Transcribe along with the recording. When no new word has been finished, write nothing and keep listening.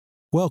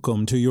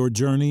Welcome to your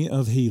journey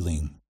of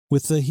healing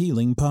with the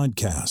Healing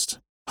Podcast,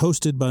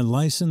 hosted by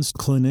licensed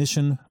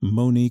clinician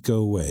Monique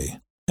Owe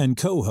and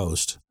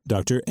co-host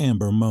Dr.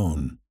 Amber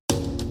Moan.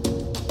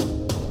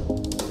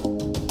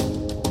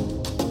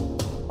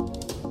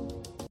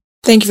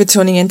 Thank you for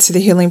tuning into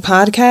the Healing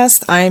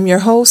Podcast. I am your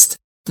host,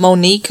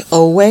 Monique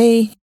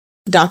Owe.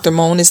 Dr.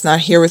 Moan is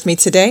not here with me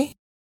today.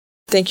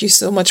 Thank you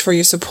so much for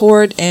your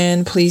support,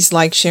 and please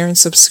like, share, and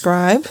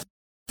subscribe.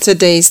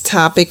 Today's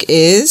topic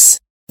is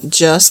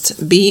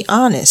just be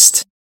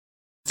honest.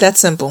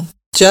 That's simple.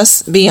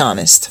 Just be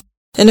honest.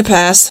 In the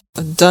past,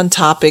 I've done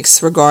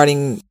topics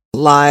regarding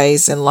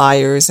lies and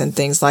liars and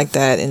things like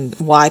that and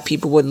why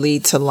people would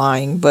lead to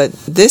lying. But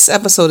this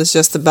episode is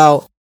just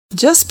about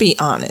just be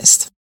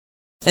honest.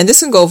 And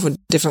this can go for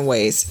different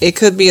ways. It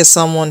could be you could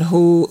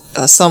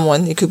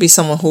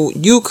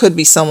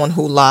be someone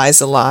who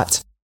lies a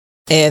lot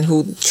and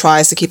who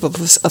tries to keep up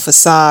a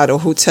facade, or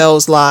who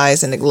tells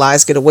lies and the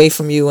lies get away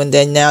from you, and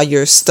then now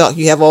you're stuck.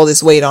 You have all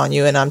this weight on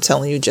you, and I'm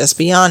telling you, just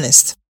be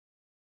honest.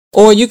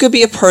 Or you could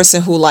be a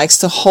person who likes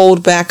to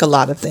hold back a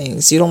lot of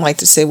things. You don't like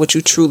to say what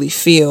you truly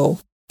feel.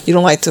 You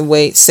don't like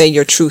to say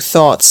your true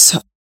thoughts.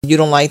 You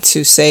don't like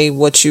to say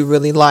what you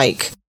really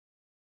like.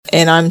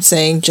 And I'm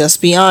saying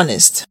just be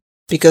honest,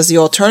 because the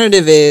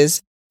alternative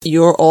is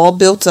you're all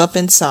built up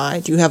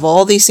inside. You have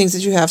all these things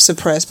that you have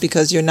suppressed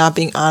because you're not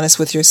being honest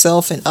with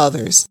yourself and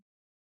others.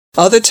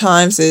 Other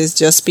times is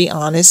just be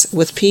honest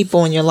with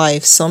people in your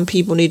life. Some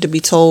people need to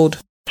be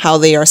told how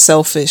they are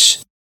selfish,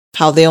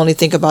 how they only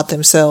think about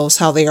themselves,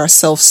 how they are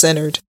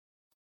self-centered.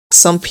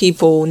 Some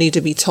people need to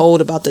be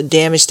told about the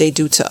damage they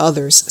do to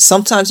others.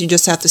 Sometimes you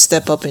just have to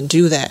step up and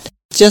do that.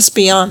 Just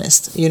be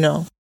honest,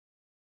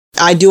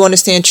 I do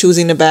understand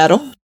choosing the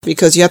battle,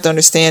 because you have to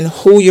understand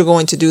who you're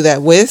going to do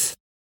that with.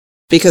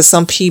 Because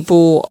some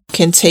people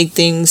can take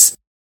things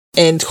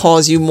and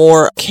cause you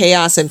more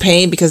chaos and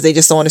pain because they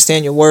just don't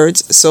understand your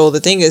words. So the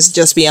thing is,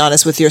 just be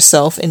honest with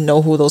yourself and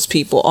know who those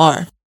people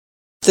are.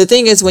 The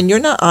thing is, when you're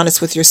not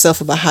honest with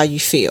yourself about how you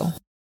feel,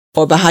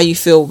 or about how you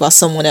feel about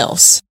someone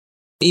else,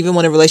 even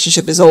when a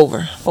relationship is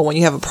over, or when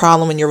you have a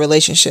problem in your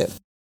relationship,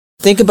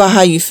 think about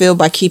how you feel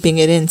by keeping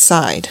it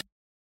inside.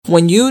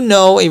 When you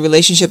know a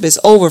relationship is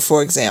over,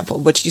 for example,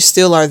 but you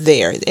still are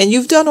there, and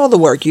you've done all the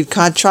work, you've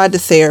tried the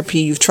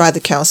therapy, you've tried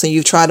the counseling,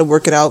 you've tried to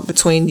work it out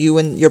between you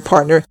and your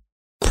partner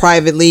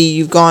privately,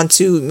 you've gone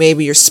to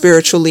maybe your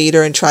spiritual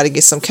leader and try to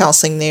get some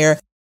counseling there,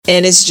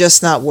 and it's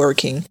just not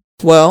working.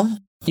 Well,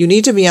 you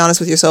need to be honest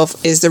with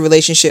yourself. Is the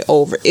relationship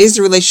over? Is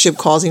the relationship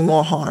causing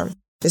more harm?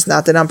 It's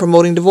not that I'm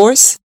promoting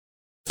divorce.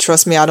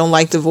 Trust me, I don't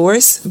like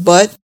divorce,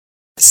 but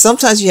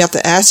sometimes you have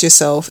to ask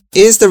yourself,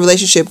 is the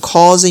relationship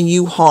causing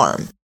you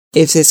harm?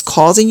 If it's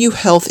causing you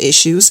health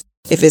issues,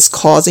 if it's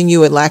causing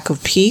you a lack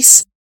of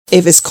peace,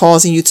 if it's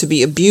causing you to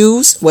be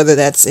abused, whether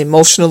that's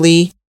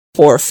emotionally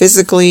or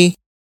physically,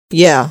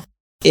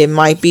 it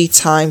might be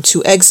time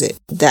to exit.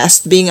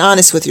 That's being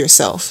honest with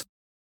yourself.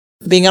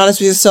 Being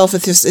honest with yourself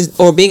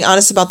or being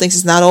honest about things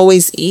is not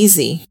always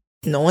easy.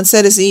 No one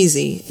said it's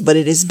easy, but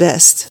it is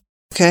best.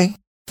 Okay?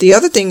 The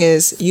other thing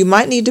is, you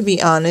might need to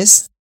be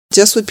honest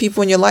just with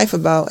people in your life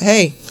about,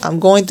 hey, I'm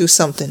going through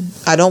something.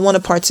 I don't want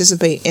to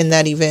participate in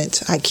that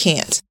event. I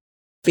can't.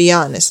 Be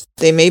honest.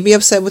 They may be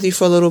upset with you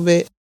for a little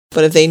bit,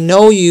 but if they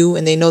know you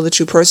and they know the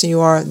true person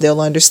you are,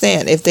 they'll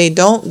understand. If they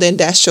don't, then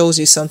that shows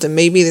you something.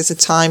 Maybe there's a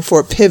time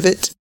for a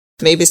pivot.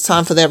 Maybe it's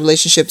time for that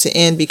relationship to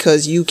end,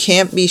 because you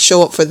can't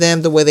show up for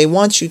them the way they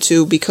want you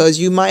to, because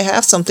you might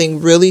have something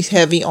really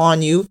heavy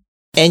on you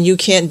and you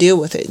can't deal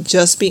with it.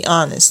 Just be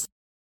honest.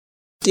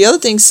 The other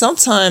thing,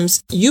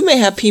 sometimes you may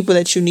have people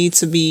that you need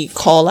to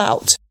call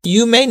out.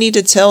 You may need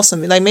to tell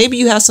somebody, like maybe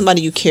you have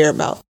somebody you care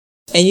about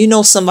and you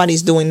know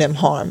somebody's doing them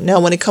harm. Now,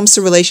 when it comes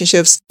to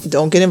relationships,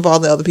 don't get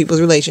involved in other people's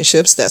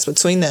relationships. That's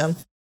between them.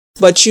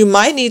 But you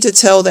might need to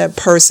tell that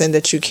person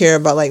that you care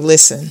about, like,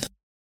 listen,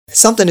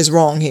 something is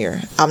wrong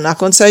here. I'm not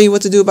going to tell you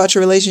what to do about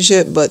your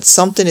relationship, but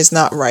something is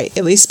not right.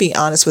 At least be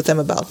honest with them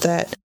about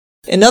that.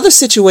 In other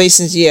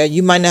situations,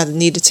 you might not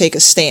need to take a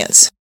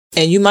stance.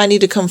 And you might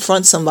need to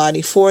confront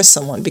somebody for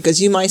someone, because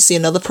you might see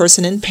another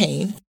person in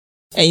pain,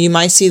 and you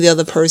might see the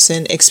other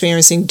person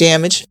experiencing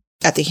damage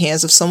at the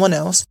hands of someone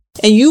else.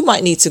 And you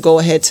might need to go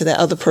ahead to that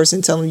other person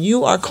and tell them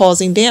you are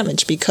causing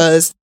damage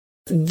because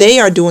they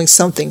are doing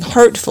something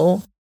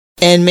hurtful.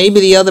 And maybe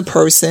the other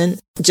person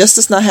just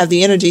does not have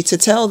the energy to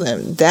tell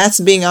them. That's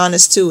being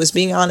honest too, is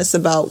being honest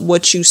about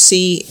what you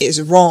see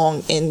is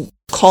wrong and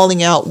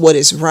calling out what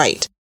is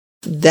right.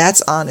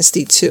 That's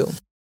honesty too.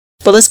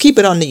 But let's keep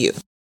it on to you.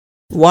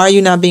 Why are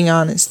you not being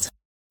honest?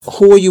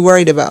 Who are you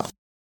worried about?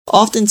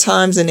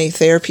 Oftentimes in a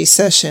therapy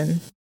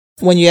session,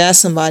 when you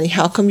ask somebody,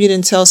 how come you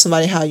didn't tell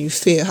somebody how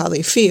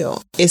they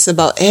feel? It's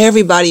about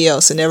everybody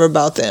else and never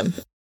about them.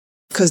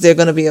 Because they're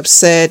going to be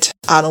upset.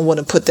 I don't want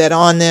to put that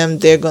on them.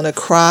 They're going to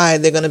cry.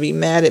 They're going to be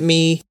mad at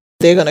me.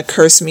 They're going to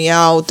curse me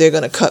out. They're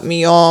going to cut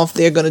me off.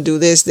 They're going to do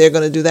this. They're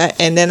going to do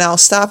that. And then I'll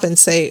stop and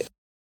say,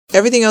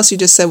 everything else you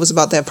just said was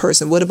about that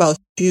person. What about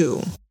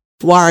you?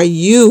 Why are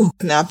you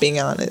not being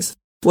honest?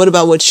 What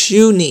about what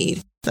you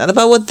need? Not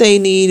about what they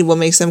need, what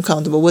makes them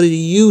comfortable. What do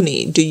you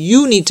need? Do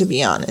you need to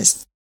be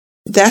honest?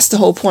 That's the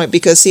whole point.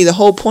 Because see, the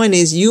whole point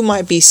is you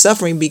might be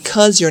suffering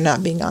because you're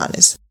not being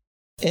honest.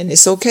 And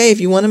it's okay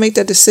if you want to make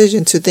that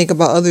decision to think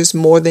about others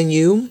more than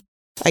you.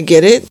 I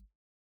get it.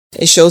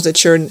 It shows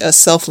that you're a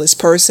selfless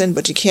person,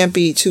 but you can't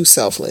be too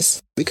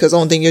selfless because the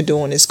only thing you're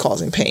doing is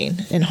causing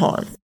pain and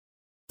harm.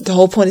 The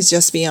whole point is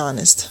just be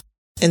honest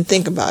and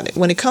think about it.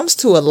 When it comes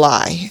to a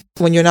lie,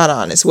 when you're not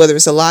honest, whether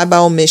it's a lie by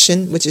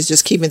omission, which is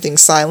just keeping things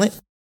silent,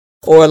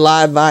 or a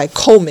lie by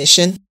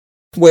commission,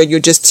 where you're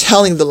just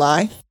telling the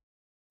lie,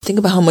 think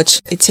about how much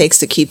it takes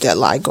to keep that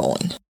lie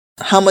going.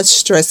 How much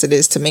stress it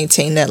is to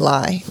maintain that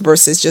lie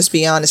versus just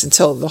be honest and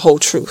tell the whole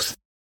truth.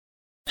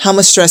 How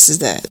much stress is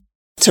that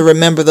to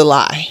remember the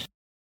lie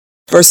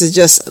versus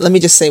just, let me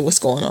just say what's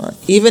going on.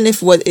 Even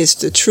if what is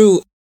the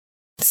true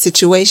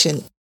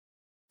situation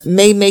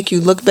may make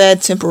you look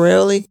bad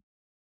temporarily,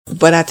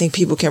 but I think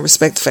people can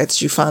respect the fact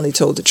that you finally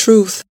told the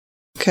truth.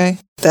 Okay?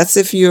 That's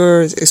if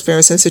you're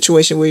experiencing a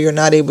situation where you're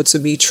not able to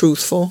be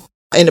truthful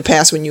in the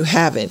past when you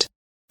haven't.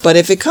 But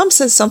if it comes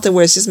to something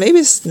where it's just, maybe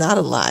it's not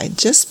a lie,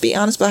 just be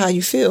honest about how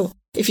you feel.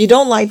 If you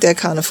don't like that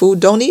kind of food,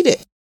 don't eat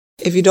it.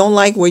 If you don't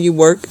like where you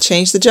work,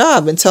 change the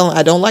job and tell them,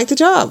 I don't like the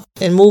job,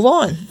 and move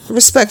on.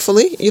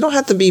 Respectfully. You don't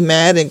have to be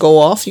mad and go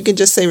off. You can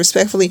just say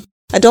respectfully,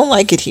 I don't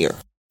like it here.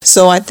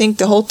 So I think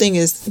the whole thing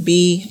is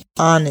be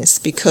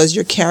honest, because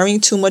you're carrying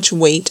too much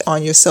weight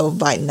on yourself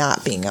by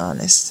not being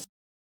honest.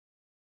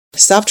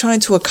 Stop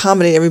trying to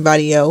accommodate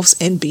everybody else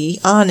and be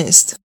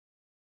honest.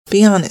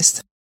 Be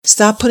honest.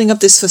 Stop putting up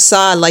this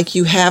facade like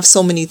you have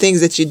so many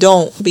things that you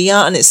don't. Be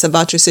honest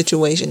about your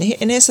situation.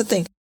 And here's the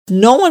thing.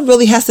 No one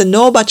really has to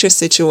know about your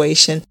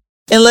situation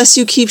unless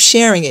you keep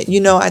sharing it.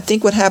 I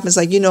think what happens,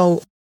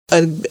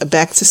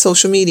 back to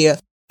social media,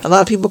 a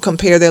lot of people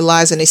compare their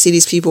lives and they see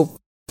these people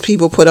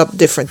put up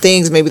different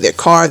things, maybe their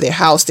car, their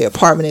house, their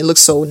apartment. It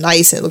looks so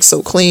nice and it looks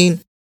so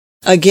clean.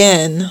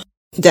 Again,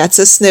 that's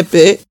a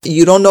snippet.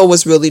 You don't know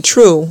what's really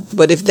true.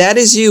 But if that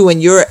is you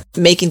and you're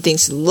making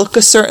things look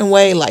a certain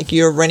way, like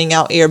you're renting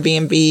out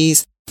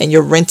Airbnbs and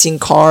you're renting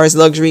cars,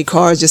 luxury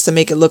cars, just to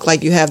make it look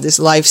like you have this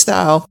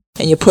lifestyle,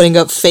 and you're putting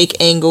up fake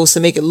angles to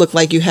make it look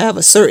like you have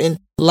a certain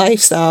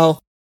lifestyle,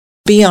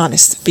 be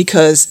honest,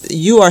 because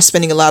you are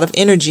spending a lot of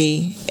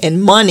energy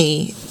and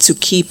money to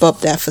keep up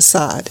that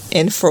facade.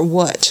 And for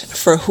what?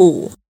 For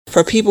who?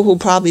 For people who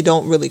probably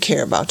don't really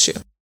care about you.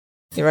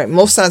 You're right.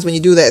 Most times when you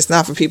do that, it's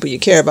not for people you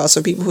care about,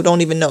 so people who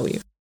don't even know you.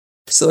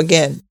 So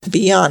again,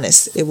 be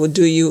honest. It will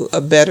do you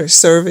a better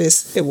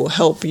service. It will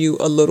help you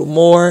a little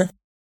more.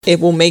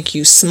 It will make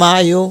you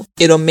smile.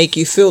 It'll make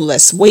you feel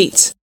less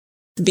weight.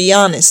 Be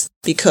honest,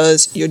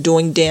 because you're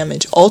doing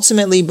damage.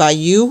 Ultimately, by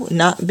you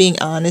not being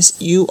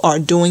honest, you are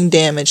doing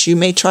damage. You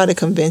may try to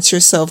convince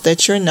yourself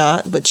that you're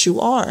not, but you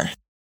are,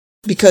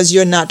 because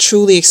you're not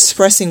truly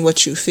expressing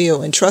what you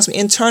feel. And trust me,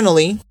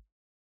 internally,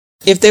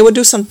 if they would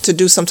do some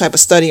type of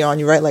study on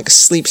you, right, like a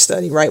sleep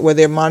study, right, where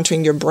they're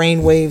monitoring your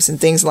brain waves and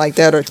things like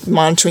that, or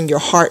monitoring your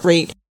heart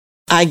rate,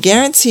 I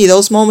guarantee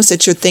those moments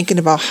that you're thinking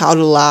about how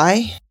to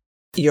lie,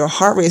 your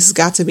heart rate has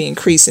got to be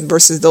increasing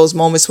versus those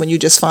moments when you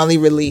just finally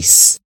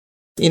release.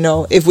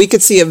 If we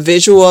could see a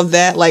visual of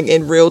that, like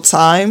in real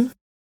time,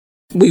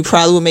 we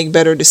probably would make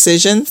better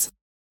decisions.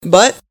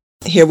 But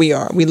here we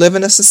are. We live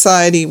in a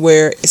society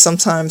where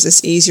sometimes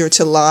it's easier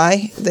to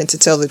lie than to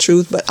tell the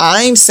truth. But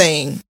I'm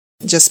saying,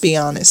 just be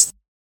honest.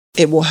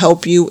 It will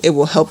help you. It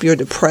will help your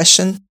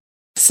depression.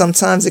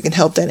 Sometimes it can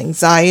help that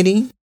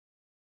anxiety.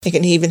 It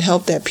can even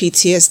help that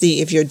PTSD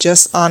if you're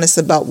just honest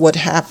about what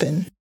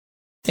happened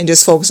and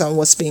just focus on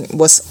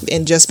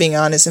just being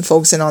honest and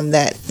focusing on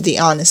that, the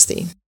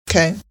honesty.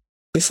 Okay.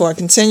 Before I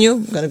continue,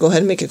 I'm going to go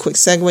ahead and make a quick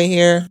segue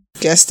here.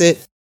 Guessed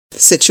it.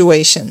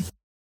 Situation.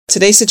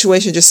 Today's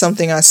situation is just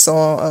something I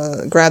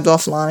saw grabbed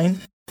offline,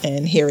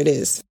 and here it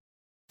is.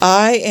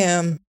 I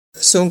am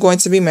soon going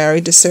to be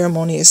married. The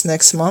ceremony is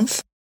next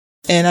month,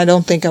 and I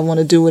don't think I want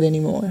to do it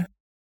anymore.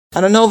 I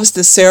don't know if it's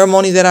the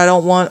ceremony that I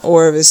don't want,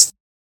 or I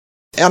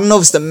don't know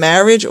if it's the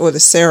marriage or the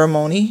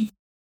ceremony.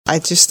 I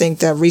just think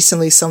that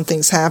recently some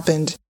things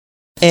happened,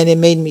 and it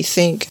made me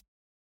think,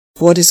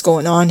 what is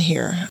going on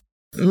here?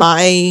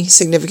 My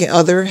significant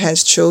other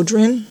has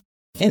children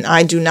and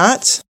I do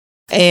not.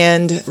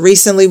 And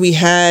recently we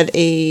had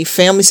a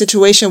family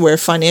situation where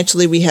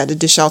financially we had to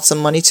dish out some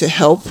money to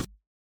help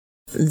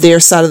their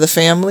side of the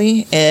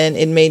family. And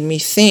it made me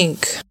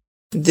think,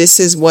 this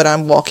is what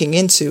I'm walking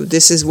into.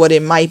 This is what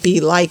it might be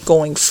like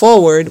going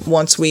forward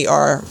once we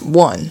are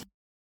one.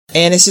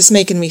 And it's just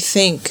making me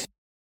think,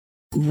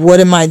 what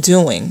am I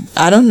doing?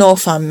 I don't know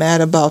if I'm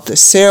mad about the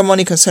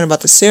ceremony, concerned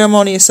about the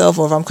ceremony itself,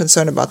 or if I'm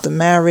concerned about the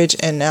marriage.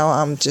 And now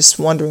I'm just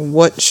wondering,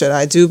 what should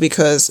I do?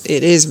 Because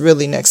it is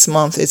really next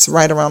month. It's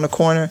right around the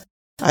corner.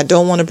 I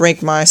don't want to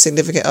break my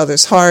significant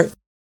other's heart,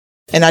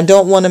 and I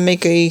don't want to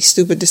make a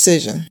stupid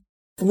decision.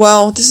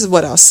 Well, this is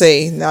what I'll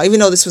say. Now, even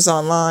though this was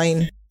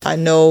online, I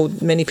know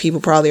many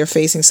people probably are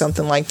facing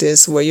something like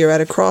this where you're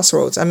at a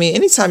crossroads. I mean,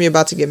 anytime you're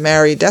about to get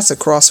married, that's a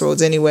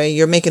crossroads anyway.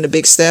 You're making a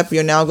big step.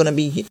 You're now going to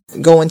be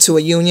going to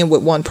a union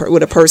with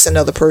with a person,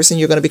 another person.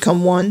 You're going to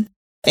become one.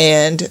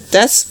 And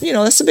that's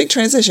a big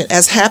transition.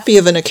 As happy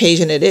of an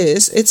occasion it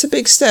is, it's a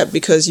big step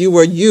because you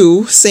were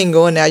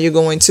single and now you're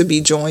going to be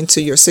joined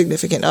to your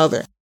significant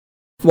other.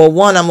 Well,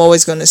 one, I'm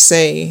always going to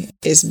say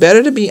it's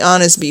better to be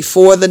honest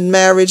before the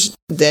marriage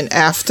than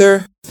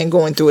after and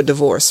going through a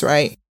divorce,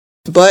 right?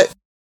 But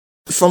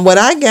from what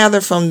I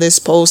gather from this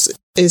post,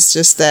 it's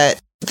just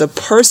that the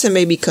person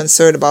may be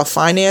concerned about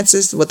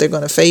finances, what they're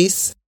going to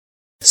face.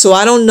 So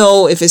I don't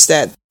know if it's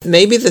that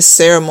maybe the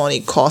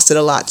ceremony costed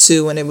a lot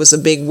too, and it was a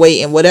big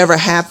weight, and whatever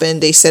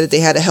happened, they said that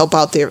they had to help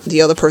out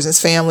the other person's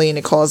family, and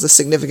it caused a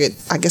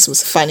significant, I guess it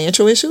was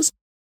financial issues.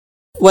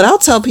 What I'll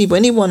tell people,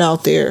 anyone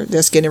out there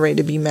that's getting ready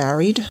to be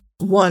married,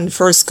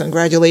 first,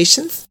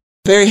 congratulations.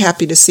 Very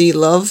happy to see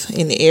love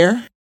in the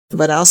air,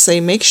 but I'll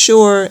say make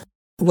sure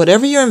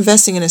whatever you're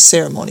investing in a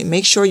ceremony,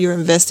 make sure you're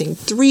investing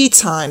 3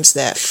 times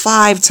that,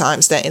 5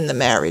 times that in the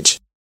marriage.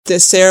 The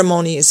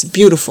ceremony is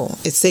beautiful.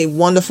 It's a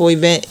wonderful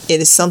event.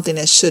 It is something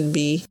that should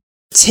be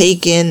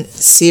taken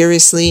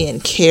seriously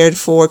and cared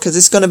for because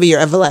it's going to be your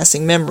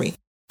everlasting memory.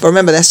 But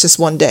remember, that's just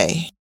one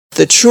day.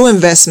 The true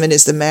investment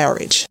is the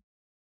marriage.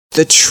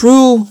 The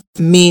true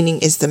meaning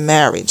is the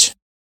marriage.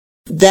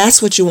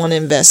 That's what you want to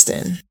invest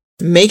in.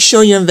 Make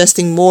sure you're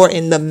investing more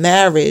in the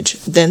marriage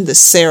than the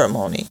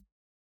ceremony.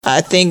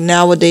 I think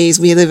nowadays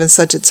we live in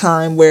such a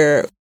time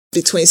where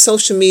between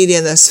social media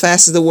and as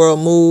fast as the world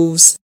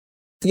moves,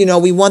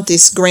 we want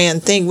this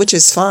grand thing, which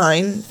is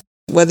fine,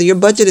 whether your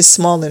budget is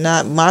small or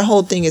not. My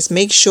whole thing is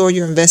make sure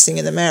you're investing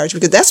in the marriage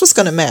because that's what's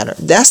going to matter.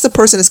 That's the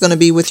person that's going to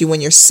be with you when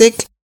you're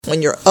sick,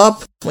 when you're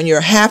up, when you're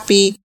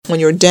happy,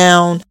 when you're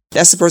down.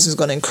 That's the person who's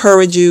going to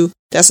encourage you.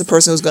 That's the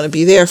person who's going to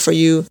be there for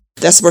you.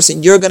 That's the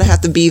person you're going to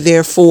have to be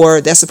there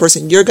for. That's the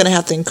person you're going to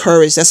have to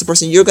encourage. That's the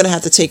person you're going to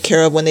have to take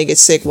care of when they get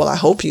sick. Well, I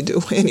hope you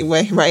do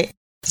anyway, right?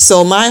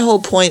 So my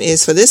whole point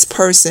is for this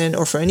person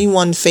or for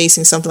anyone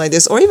facing something like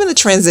this, or even a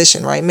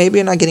transition, right? Maybe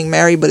you're not getting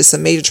married, but it's a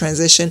major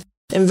transition.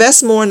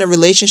 Invest more in a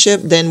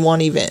relationship than one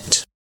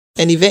event.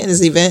 An event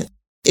is an event.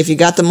 If you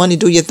got the money,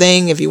 do your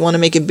thing. If you want to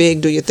make it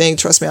big, do your thing.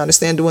 Trust me, I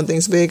understand doing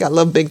things big. I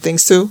love big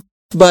things too.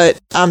 But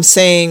I'm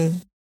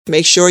saying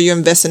make sure you're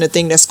investing in a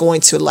thing that's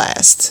going to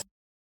last.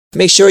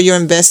 Make sure you're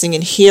investing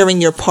in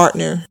hearing your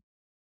partner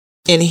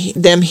and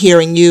them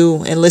hearing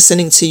you and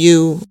listening to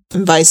you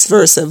and vice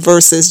versa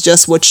versus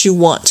just what you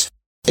want.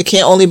 It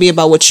can't only be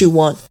about what you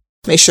want.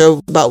 Make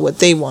sure about what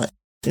they want.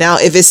 Now,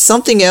 if it's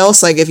something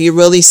else, like if you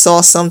really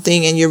saw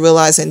something and you're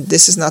realizing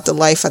this is not the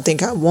life I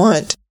think I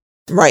want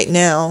right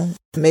now,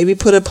 maybe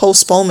put a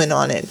postponement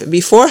on it. But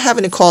before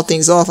having to call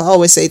things off, I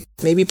always say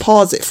maybe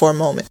pause it for a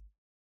moment.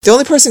 The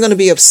only person going to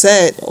be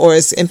upset or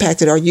is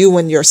impacted are you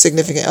and your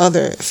significant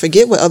other.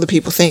 Forget what other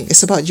people think.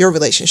 It's about your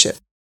relationship.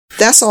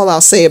 That's all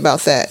I'll say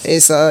about that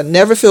is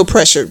never feel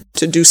pressured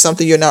to do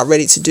something you're not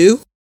ready to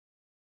do,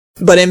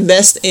 but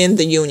invest in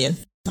the union.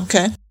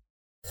 Okay.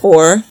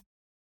 Or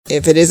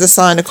if it is a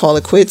sign to call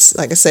it quits,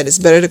 like I said, it's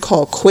better to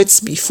call quits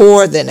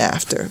before than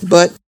after,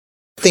 but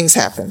things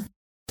happen.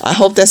 I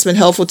hope that's been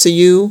helpful to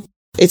you.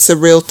 It's a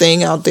real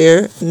thing out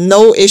there.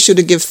 No issue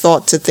to give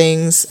thought to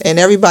things, and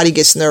everybody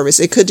gets nervous.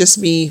 It could just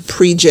be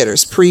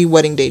pre-jitters,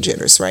 pre-wedding day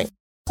jitters, right?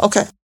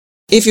 Okay.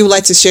 If you would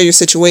like to share your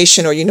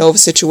situation or you know of a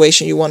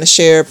situation you want to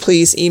share,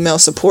 please email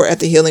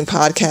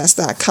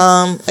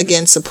support@thehealingpodcast.com.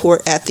 Again,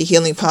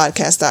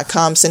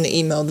 support@thehealingpodcast.com. Send an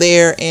email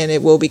there and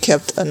it will be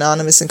kept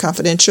anonymous and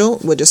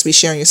confidential. We'll just be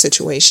sharing your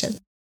situation.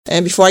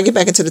 And before I get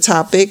back into the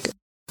topic,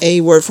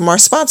 a word from our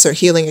sponsor,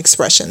 Healing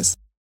Expressions.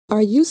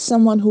 Are you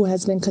someone who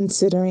has been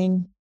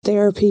considering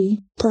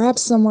therapy?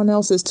 Perhaps someone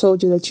else has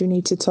told you that you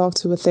need to talk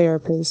to a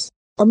therapist.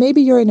 Or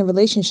maybe you're in a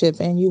relationship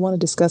and you want to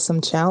discuss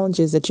some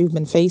challenges that you've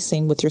been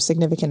facing with your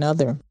significant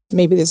other.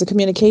 Maybe there's a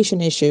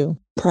communication issue,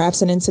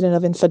 perhaps an incident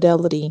of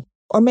infidelity,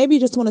 or maybe you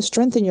just want to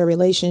strengthen your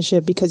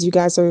relationship because you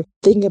guys are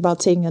thinking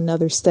about taking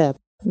another step.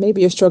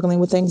 Maybe you're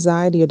struggling with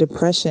anxiety or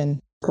depression,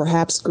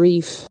 perhaps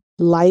grief,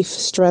 life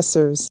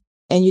stressors,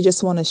 and you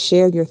just want to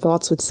share your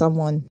thoughts with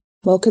someone.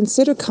 Well,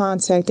 consider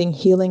contacting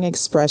Healing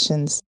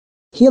Expressions.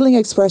 Healing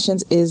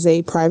Expressions is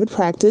a private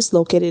practice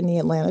located in the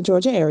Atlanta,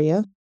 Georgia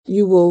area.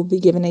 You will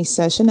be given a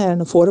session at an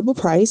affordable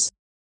price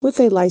with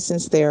a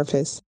licensed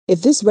therapist.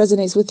 If this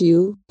resonates with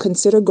you,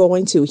 consider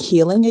going to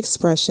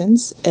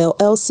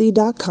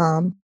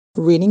healingexpressionsllc.com,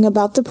 reading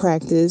about the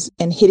practice,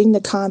 and hitting the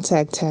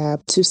contact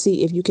tab to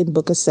see if you can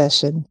book a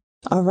session.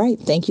 All right.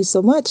 Thank you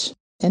so much.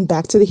 And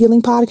back to the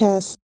Healing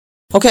Podcast.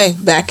 Okay.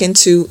 Back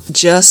into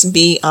just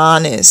be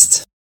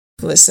honest.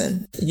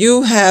 Listen,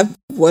 you have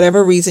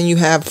whatever reason you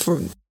have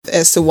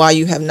as to why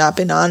you have not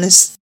been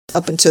honest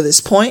up until this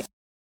point.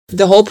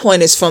 The whole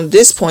point is from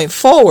this point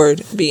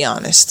forward, be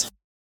honest.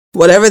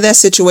 Whatever that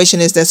situation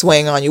is that's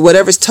weighing on you,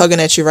 whatever's tugging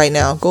at you right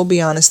now, go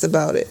be honest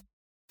about it.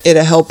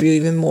 It'll help you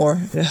even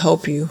more. It'll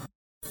help you.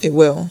 It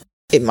will.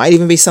 It might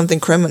even be something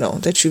criminal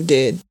that you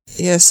did.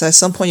 Yes, at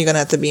some point you're going to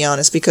have to be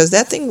honest because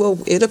that thing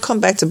it'll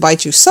come back to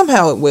bite you.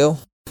 Somehow it will.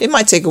 It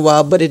might take a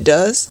while, but it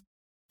does.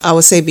 I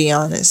would say be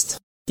honest.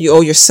 You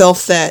owe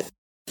yourself that,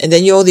 and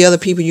then you owe the other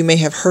people you may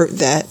have hurt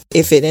that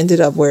if it ended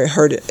up where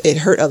it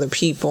hurt other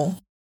people.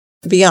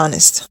 Be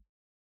honest.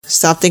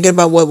 Stop thinking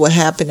about what would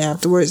happen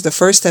afterwards. The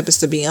first step is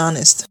to be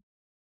honest.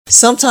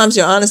 Sometimes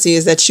your honesty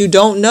is that you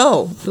don't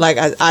know. Like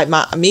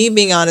me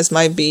being honest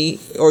might be,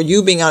 or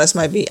you being honest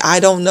might be, I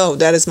don't know.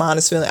 That is my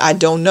honest feeling. I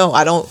don't know.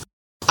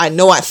 I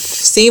know I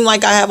seem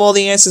like I have all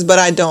the answers, but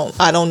I don't.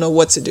 I don't know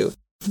what to do.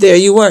 There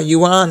you were. You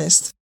were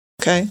honest.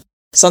 Okay?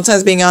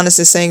 Sometimes being honest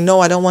is saying,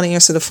 no, I don't want to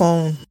answer the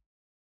phone.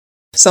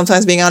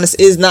 Sometimes being honest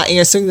is not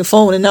answering the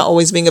phone and not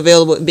always being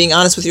available. Being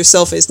honest with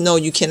yourself is, no,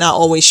 you cannot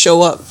always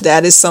show up.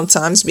 That is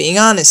sometimes being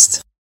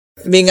honest.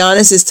 Being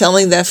honest is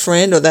telling that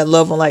friend or that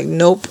loved one, like,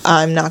 nope,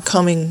 I'm not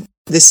coming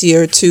this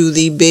year to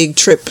the big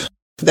trip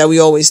that we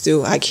always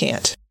do. I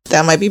can't.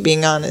 That might be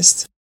being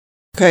honest.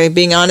 Okay,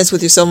 being honest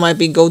with yourself might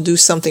be go do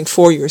something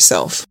for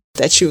yourself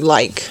that you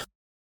like.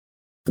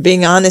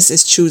 Being honest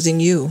is choosing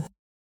you.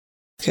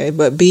 Okay,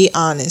 but be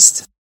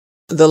honest.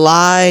 The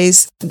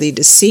lies, the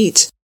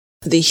deceit,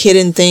 the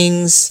hidden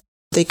things,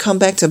 they come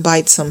back to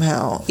bite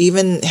somehow.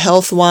 Even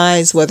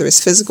health-wise, whether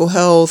it's physical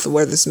health,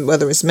 whether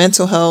it's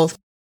mental health,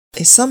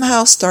 it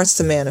somehow starts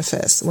to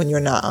manifest when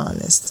you're not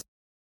honest.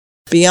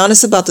 Be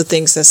honest about the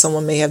things that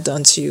someone may have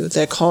done to you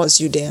that caused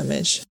you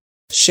damage.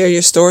 Share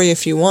your story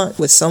if you want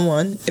with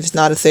someone. If it's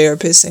not a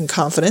therapist in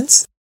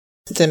confidence,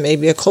 then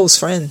maybe a close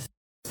friend,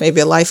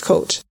 maybe a life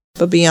coach.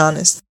 But be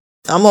honest.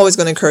 I'm always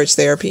going to encourage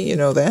therapy, you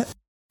know that.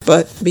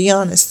 But be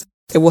honest.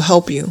 It will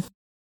help you.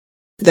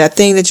 That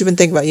thing that you've been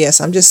thinking about, yes,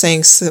 I'm just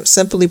saying,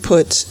 simply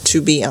put,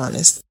 to be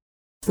honest.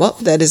 Well,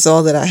 that is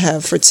all that I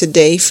have for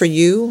today for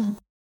you.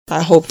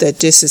 I hope that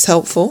this is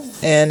helpful.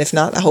 And if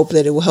not, I hope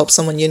that it will help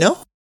someone you know.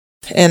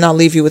 And I'll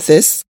leave you with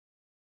this.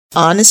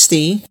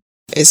 Honesty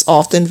is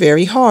often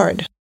very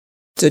hard.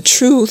 The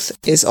truth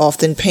is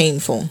often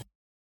painful.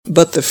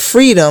 But the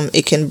freedom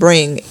it can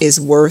bring is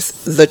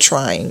worth the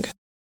trying.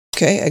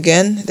 Okay,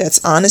 again,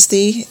 that's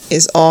honesty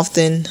is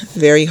often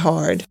very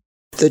hard.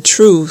 The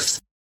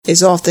truth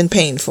is often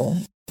painful,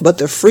 but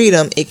the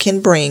freedom it can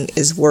bring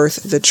is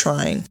worth the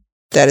trying.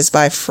 That is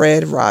by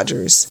Fred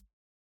Rogers.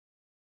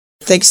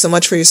 Thanks so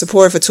much for your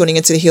support, for tuning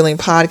into the Healing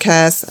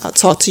Podcast. I'll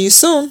talk to you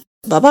soon.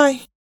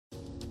 Bye-bye.